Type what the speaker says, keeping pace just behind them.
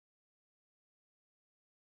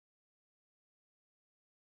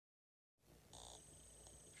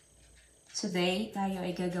Today, tayo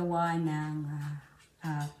ay gagawa ng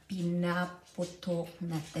pinaputok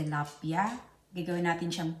na tilapia. Gagawin natin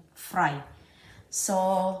siyang fry. So,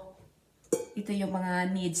 ito yung mga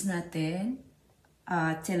needs natin.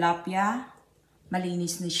 Tilapia,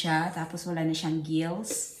 malinis na siya, tapos wala na siyang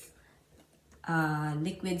gills.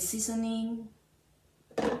 Liquid seasoning,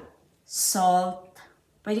 salt.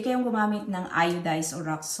 Pwede kayong gumamit ng iodized or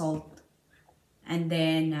rock salt. And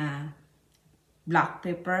then, black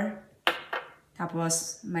pepper.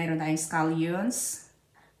 Tapos, mayroon tayong scallions,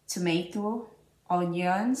 tomato,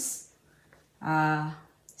 onions,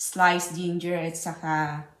 sliced ginger, at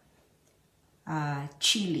saka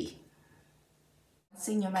chili. Sa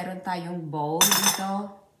inyo, mayroon tayong bowl dito.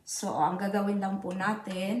 So, ang gagawin lang po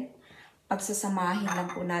natin, pagsasamahin lang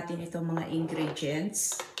po natin itong mga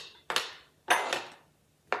ingredients.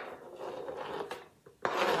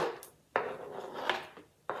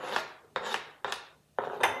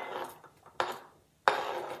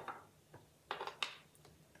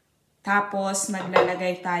 Tapos,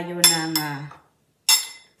 maglalagay tayo ng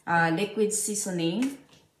liquid seasoning.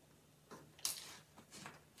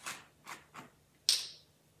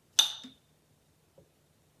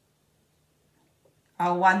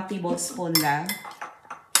 One tablespoon lang.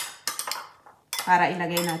 Para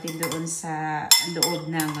ilagay natin doon sa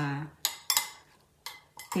loob ng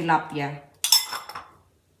tilapia.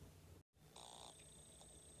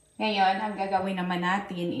 Ngayon, ang gagawin naman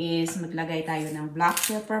natin is maglagay tayo ng black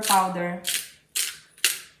pepper powder.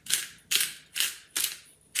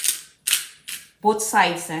 Both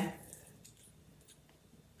sides,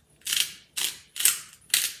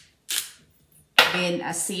 Then,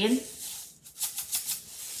 asin.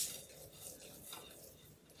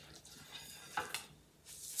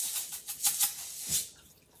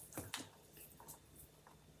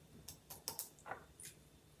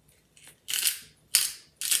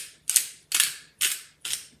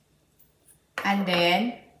 And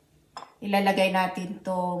then, ilalagay natin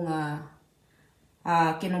itong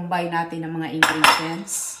kinumbay natin ng mga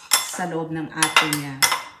ingredients sa loob ng ating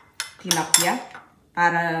tilapia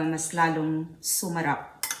para mas lalong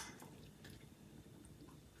sumarap.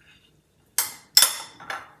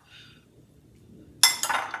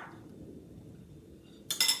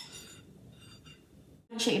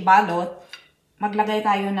 Siya ibalot, maglagay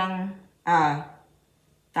tayo ng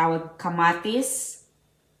tawag kamatis,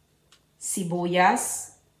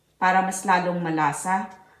 sibuyas, para mas lalong malasa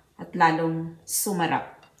at lalong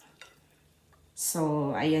sumarap.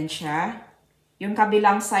 So, ayan siya. Yung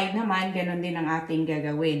kabilang side naman, ganun din ang ating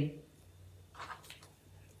gagawin.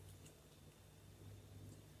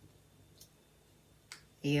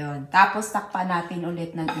 Ayan. Tapos, takpan natin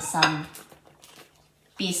ulit ng isang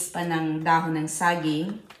piece pa ng dahon ng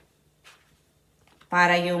saging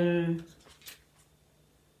para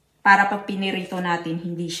pag pinirito natin,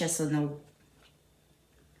 hindi siya sunog.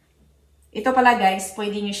 Ito pala guys,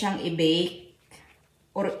 pwede nyo siyang i-bake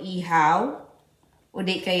or ihaw o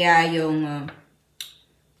di kaya yung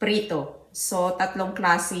prito. So, tatlong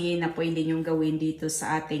klase na pwede nyo gawin dito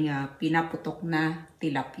sa ating pinaputok na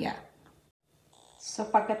tilapia. So,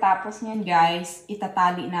 pagkatapos nyan guys,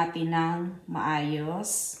 itatali natin ng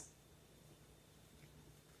maayos.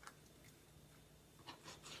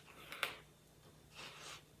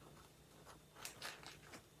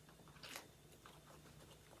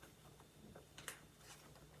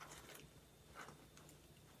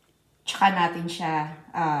 Tsaka natin siya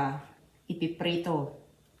ipiprito.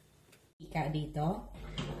 Ika dito.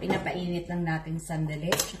 Pinapainit lang natin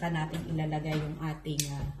sandali. Tsaka natin ilalagay yung ating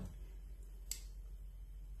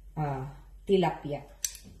tilapia.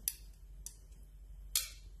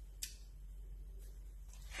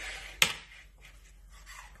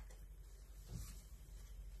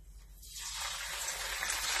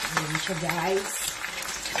 Ayan siya guys.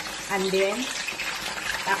 And then,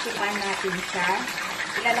 takupan natin siya.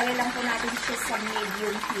 Ilalagay lang po natin siya sa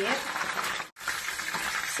medium heat.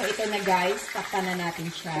 So, ito na guys. Takpan na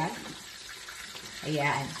natin siya.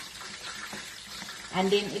 Ayan.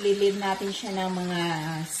 And then, ililid natin siya ng mga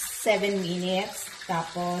 7 minutes.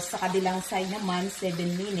 Tapos, sa kabilang side naman, 7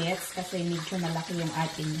 minutes. Kasi medyo malaki yung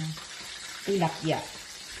ating tilapia.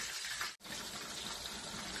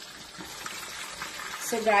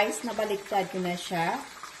 So, guys, nabaliktad ko na siya.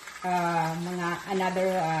 Mga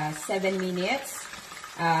another 7 minutes.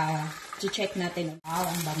 I-check natin. Wow,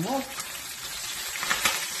 ang bango.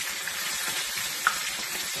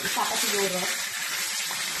 Isa pa siguro.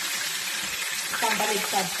 Isang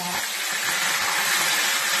baligtad pa.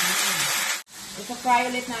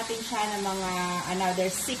 Ito-fry ulit natin siya ng mga another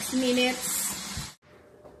 6 minutes.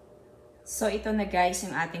 So, ito na guys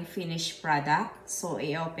yung ating finished product. So,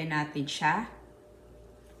 i-open natin siya.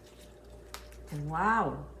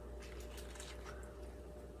 Wow!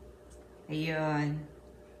 Ayun.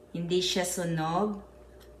 Hindi siya sunog.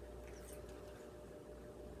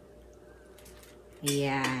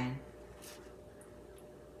 Ayan.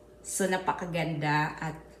 So, napakaganda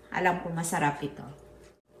at alam ko masarap ito.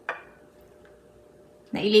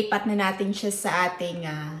 Nailipat na natin siya sa ating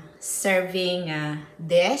serving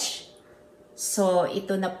dish. So,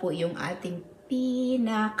 ito na po yung ating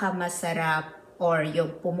pinakamasarap or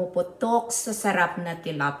yung pumuputok sa sarap na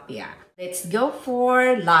tilapia. Let's go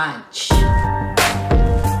for lunch!